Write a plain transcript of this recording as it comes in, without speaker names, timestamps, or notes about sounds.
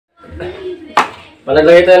Pag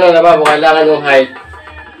naglagay tayo ng lababo, kailangan yung height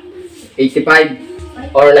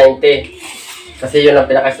 85 or 90. Kasi yun ang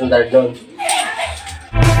pinaka-standard nun.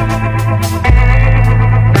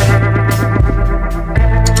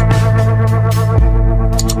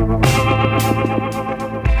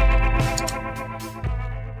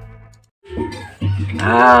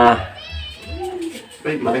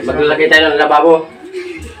 Maglalagay tayo ng lababo.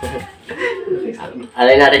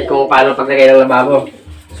 Alay natin kung paano paglagay ng lababo.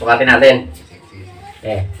 Sukatin natin.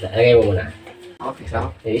 Lagay mo muna. Ako, fix ako.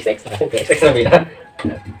 Sex na bila.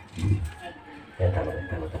 Yan, tama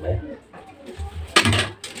yan.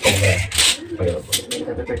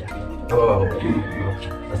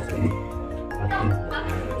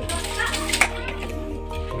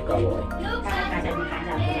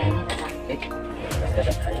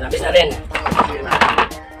 Labis na rin.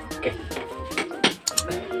 Okay.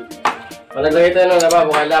 Pag naglagay tayo ng lababo,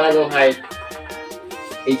 kailangan yung height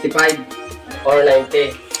 85 or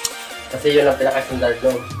 90. Kasi yun ang pinaka-standard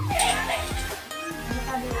nun.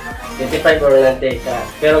 85 or 90.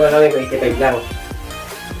 Pero gagawin ko 85 lang.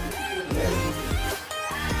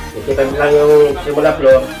 85 lang yung simula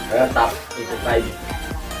floor, hanggang top 85.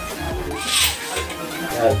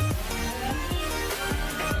 Yan.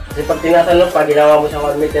 Kasi pag tinatanong pa, ginawa mo sa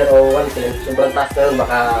 1 meter o 110, sobrang taas na yun,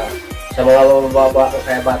 baka sa mga mababa o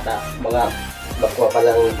kaya bata, mga magkuha pa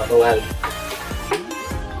ng patungan.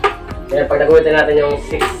 Kaya pag nagulitin natin yung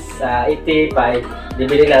 685,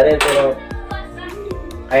 bibili natin, pero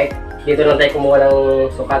kahit dito lang tayo kumuha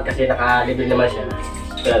ng sukat kasi naka-libil naman siya.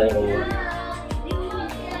 Kaya lang kumuha.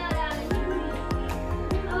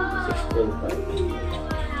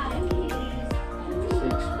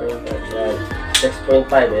 6.5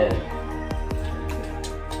 yan.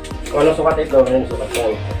 Kung anong sukat ito, anong sukat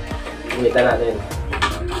yan. Gumitan natin.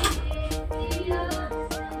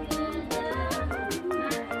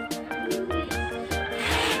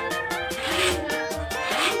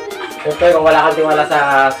 Siyempre, kung wala kang tiwala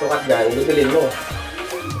sa sukat dyan, bibilin mo.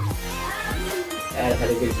 Ayan, sa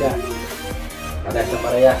libil siya. Parehas na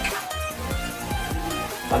pareha.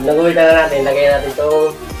 Pag naguhitan na natin, lagay natin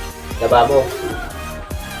itong lababo.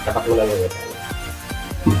 Tapak mo lang yun.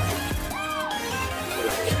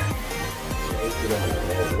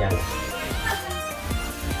 Yan.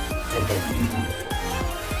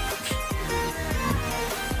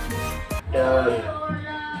 Yan.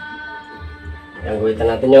 Yan, guhitan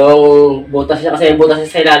natin yung butas niya kasi yung butas niya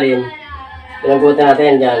sa ilalim. Yan, guhitan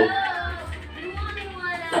natin dyan.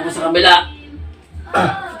 Tapos sa kabila.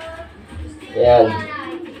 Yan.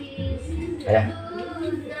 Ayan.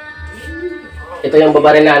 Ito yung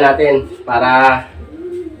babarinahan natin para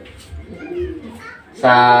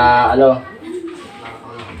sa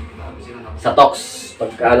sa tox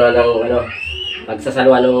pagka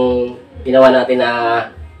pagsasaluhan ng ginawa natin na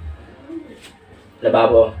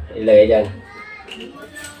lababo, ilagay dyan.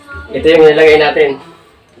 Ito yung nilagay natin.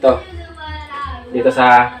 Ito. Dito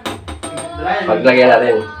sa paglagay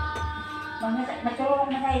natin.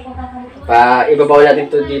 Ibabaw natin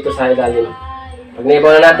ito dito sa ilalim. Pag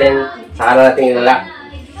naibaw na natin, saka na natin ilala.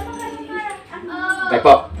 Okay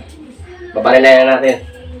po. Babarinahan natin.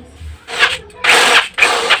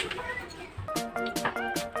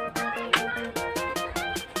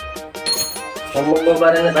 Kung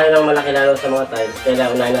magbabaran na tayo ng malaki lalo sa mga tiles,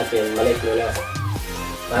 kailangan unahin natin, maliit muna.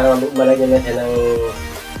 Para malagyan na siya ng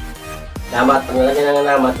lamat. Pag nalagyan ng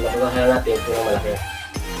lamat, mapagasalan natin ito ng malaki.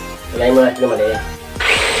 Unahin muna natin ng maliit.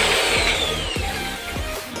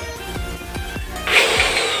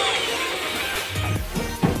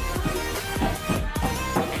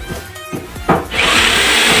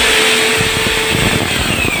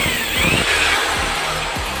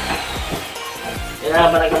 Kailangan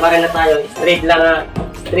pa nagbabaran na tayo, straight lang ha,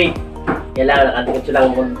 straight. Kailangan nakatingin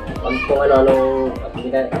lang kung ano-anong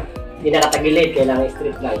hindi nakatagilid, kailangan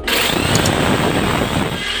straight lang.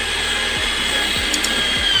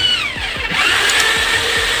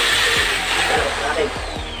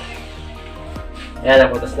 Ayan,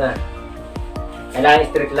 naputos na. Kailangan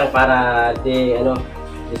straight lang para di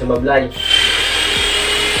sumablay.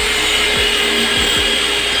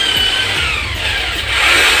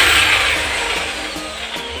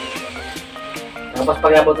 Tapos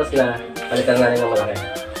pag naputos na, palitan natin ng malaki.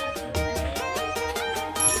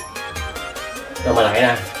 Ito malaki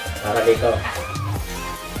na. Para dito.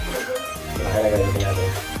 Malaki na gamitin natin.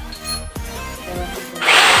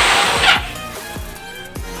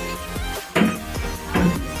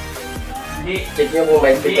 Check nyo kung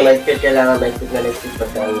may fit o may fit. Kailangan may fit na fit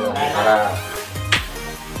para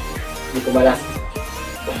hindi kumalas.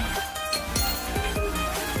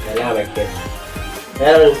 Kailangan may fit.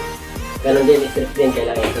 Pero ganun din, strip din,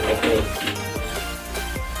 kailangan ito. eh.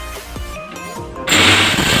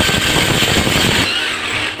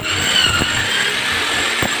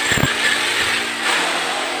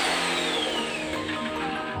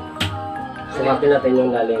 Sumakin natin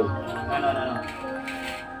yung lalim. Ano?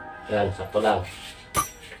 Yan, sakto lang.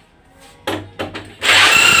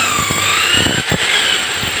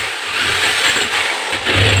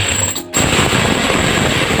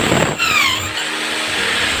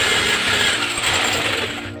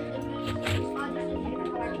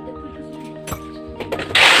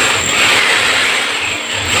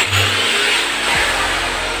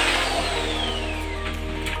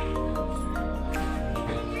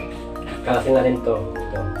 Kalasin na rin to.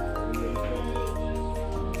 Ito.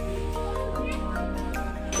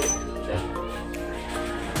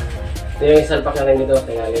 Ito yung isalpak na rin dito sa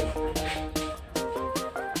ngalit.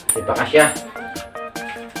 Di pa kasya.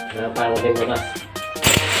 Parang din butas.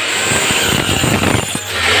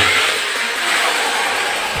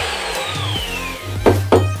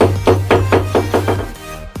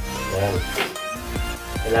 Yan.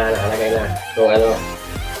 Kailangan nakalagay na kung ano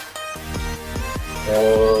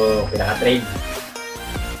yung pinaka-trade.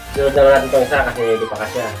 Sunod naman natin itong isa kasi di pa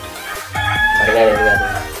kasya. Paringan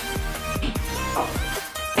natin.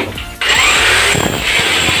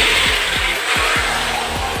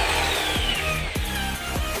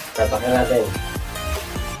 Tapakan natin.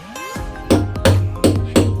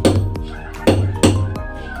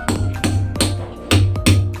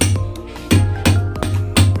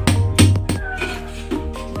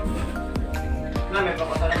 May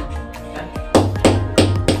papasalan.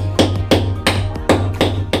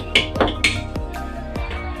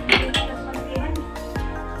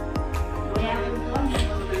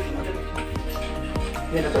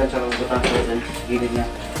 Yan na pala sa butas na dyan. Gilid niya.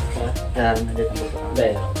 Yan na dyan ang butas.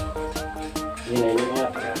 Dahil. Yun na yun nga.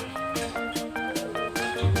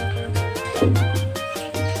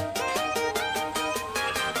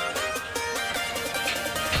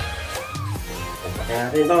 Tapakan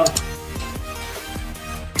natin ito.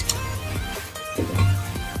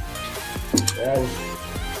 Yan.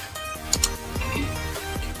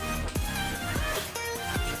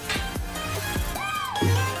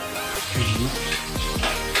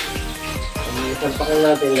 Tampakan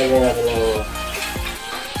natin, lagyan natin ng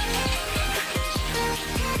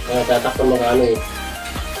tatakpan mga ano eh.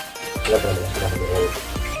 Wala pa rin, wala pa rin.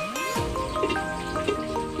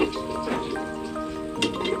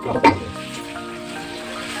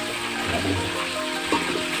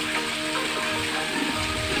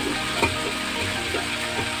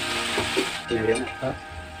 Tinagyan. Ha?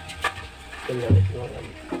 Tinagyan.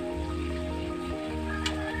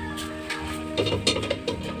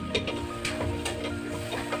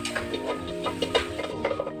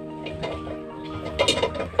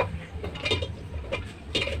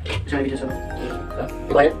 Sabi niya sa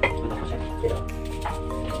Bayad?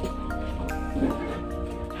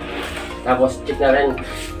 Tapos check na rin.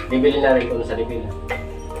 Bibili na rin kung sa libil.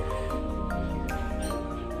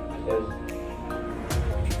 Yan.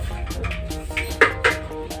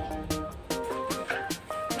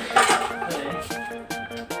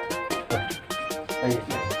 Ay.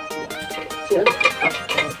 Yan.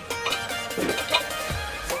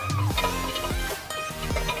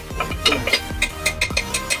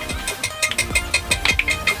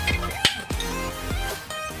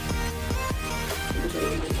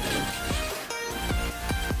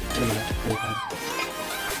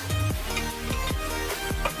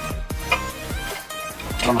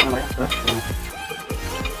 Tama ka ba?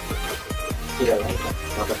 Tidak lang.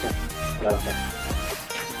 Tapos siya. Wala siya.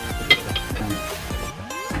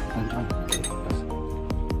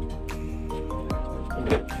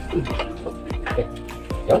 Okay.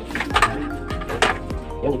 Yun.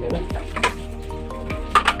 Yun, yun na.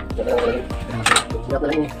 Dapat na lang. Dapat na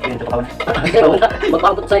lang niya. Yan, ito pa kawan.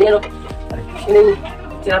 Magpapakot sa inyo, no? Ini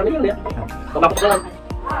sinabi yun, ya? Magpapakot lang.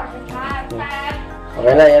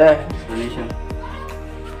 Okay na, yan na. Explanation.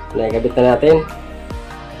 Naikabit na natin.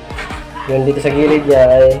 Yung dito sa gilid niya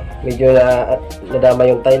ay medyo nadama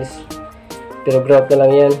yung tiles. Pero grout na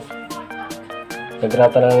lang yan.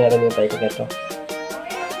 Nag-grout na lang yan yung paikot nito.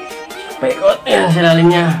 Paikot. Ayan sa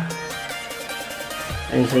ilalim niya.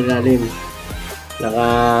 Ayan sa ilalim.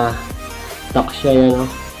 Naka-tuck siya yan, no?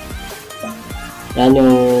 Yan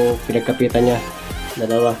yung pinagkapitan niya.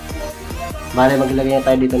 Dalawa. Bale, maglagay na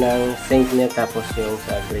tayo dito ng sink niya tapos yung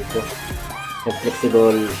sa grate ko. Yung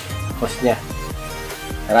flexible hose niya.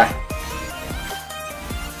 Tara!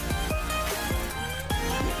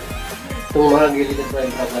 Itong mga gilid at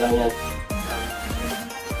break na lang yan.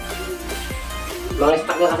 Mga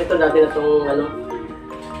stock na kasi ito dati na itong ano,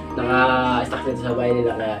 naka-stock dito sa bahay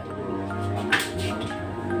nila kaya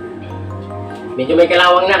Medyo may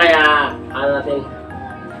kalawang na kaya ano natin.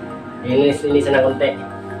 Linisan ng konti.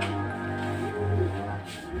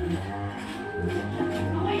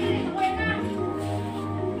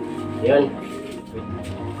 Yun.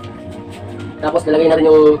 Tapos lalagay natin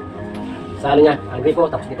yung sa ano niya, ang gripo,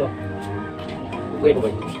 tapos dito. Gripo ba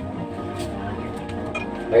yun?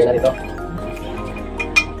 Lagay natin ito.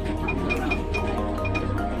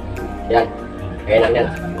 Yan. Kaya lang yan.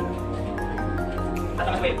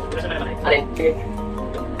 Alin? Sige.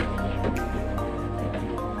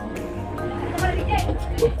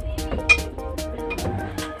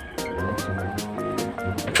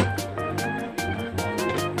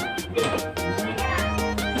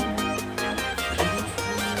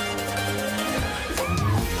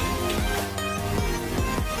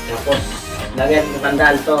 Tapos, lagi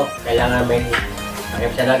matandaan to, kailangan may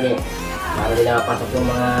takip siya lagi para hindi nakapasok yung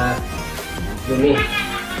mga dumi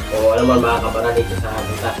o alam mo makakapara dito sa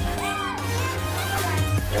butas.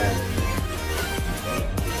 Yan.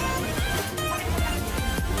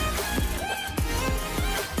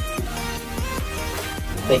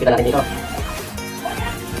 Okay, kita natin dito.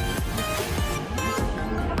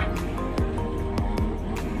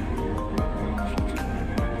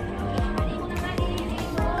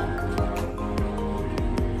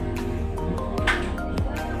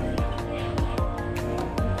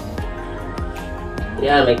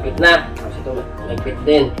 Yan, may quit na. Tapos ito, may quit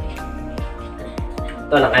din.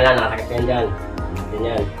 Ito, nakailan, nakatakip yan dyan.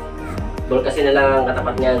 Ganyan. Ball kasi na lang ang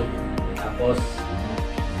katapat niyan. Tapos,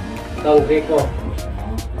 ito ang gripo.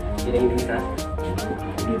 Dining sa.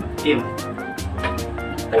 Team.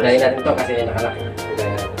 Tanggalin natin ito kasi nakalaki. Tanggalin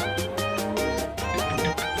natin.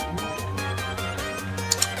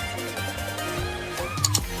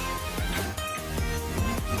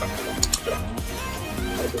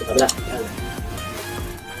 Ito kabila. Yan.